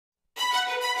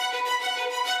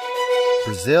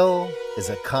Brazil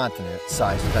is a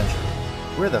continent-sized country.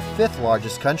 We're the 5th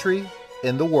largest country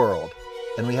in the world,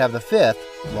 and we have the 5th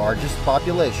largest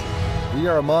population. We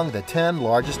are among the 10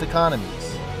 largest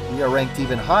economies. We are ranked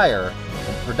even higher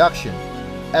in production,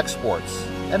 exports,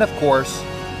 and of course,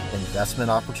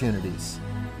 investment opportunities.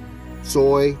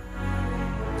 Soy,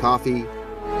 coffee,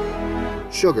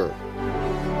 sugar,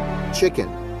 chicken,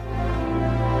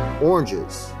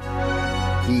 oranges,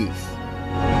 beef,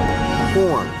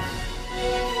 corn,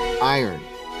 iron,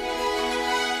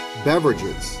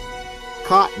 beverages,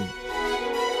 cotton.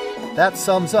 That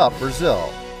sums up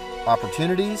Brazil.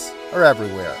 Opportunities are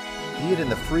everywhere, be it in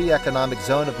the free economic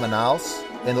zone of Manaus,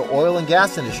 in the oil and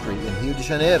gas industry in Rio de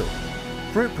Janeiro,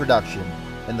 fruit production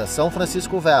in the São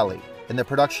Francisco Valley, in the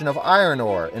production of iron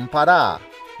ore in Pará,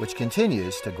 which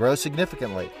continues to grow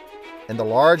significantly, in the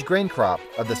large grain crop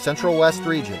of the Central West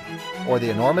region, or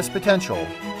the enormous potential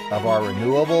of our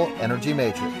renewable energy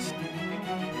matrix.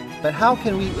 But how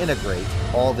can we integrate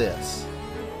all this?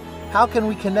 How can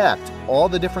we connect all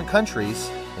the different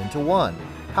countries into one?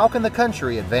 How can the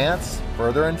country advance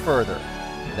further and further?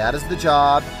 That is the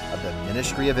job of the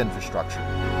Ministry of Infrastructure.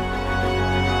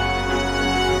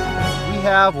 We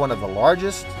have one of the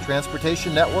largest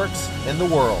transportation networks in the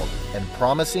world and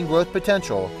promising growth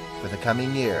potential for the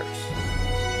coming years.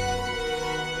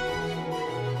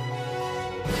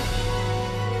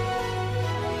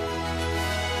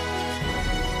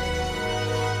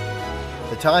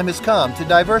 The time has come to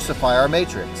diversify our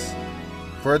matrix,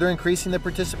 further increasing the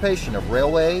participation of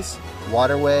railways,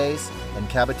 waterways, and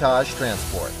cabotage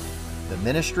transport. The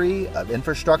Ministry of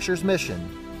Infrastructure's mission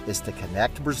is to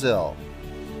connect Brazil.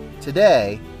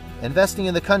 Today, investing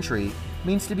in the country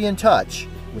means to be in touch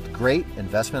with great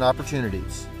investment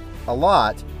opportunities. A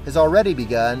lot has already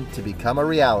begun to become a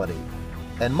reality,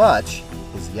 and much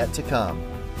is yet to come.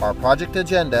 Our project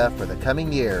agenda for the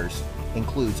coming years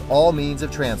includes all means of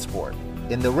transport.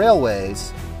 In the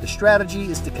railways, the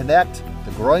strategy is to connect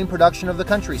the growing production of the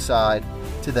countryside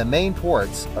to the main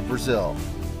ports of Brazil.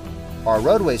 Our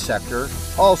roadway sector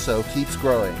also keeps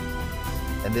growing,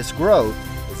 and this growth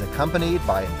is accompanied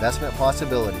by investment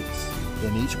possibilities.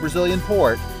 In each Brazilian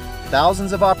port,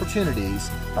 thousands of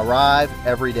opportunities arrive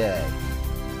every day,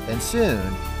 and soon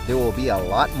there will be a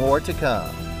lot more to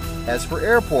come. As for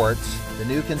airports, the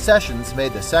new concessions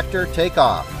made the sector take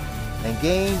off and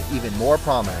gain even more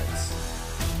prominence.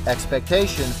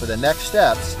 Expectation for the next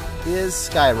steps is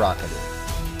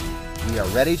skyrocketing. We are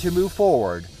ready to move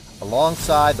forward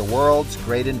alongside the world's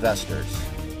great investors.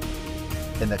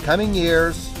 In the coming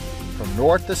years, from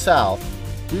north to south,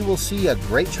 we will see a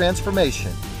great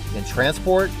transformation in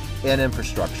transport and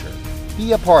infrastructure.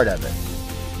 Be a part of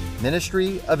it.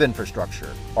 Ministry of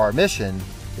Infrastructure. Our mission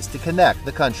is to connect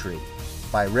the country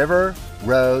by river,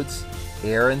 roads,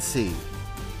 air, and sea.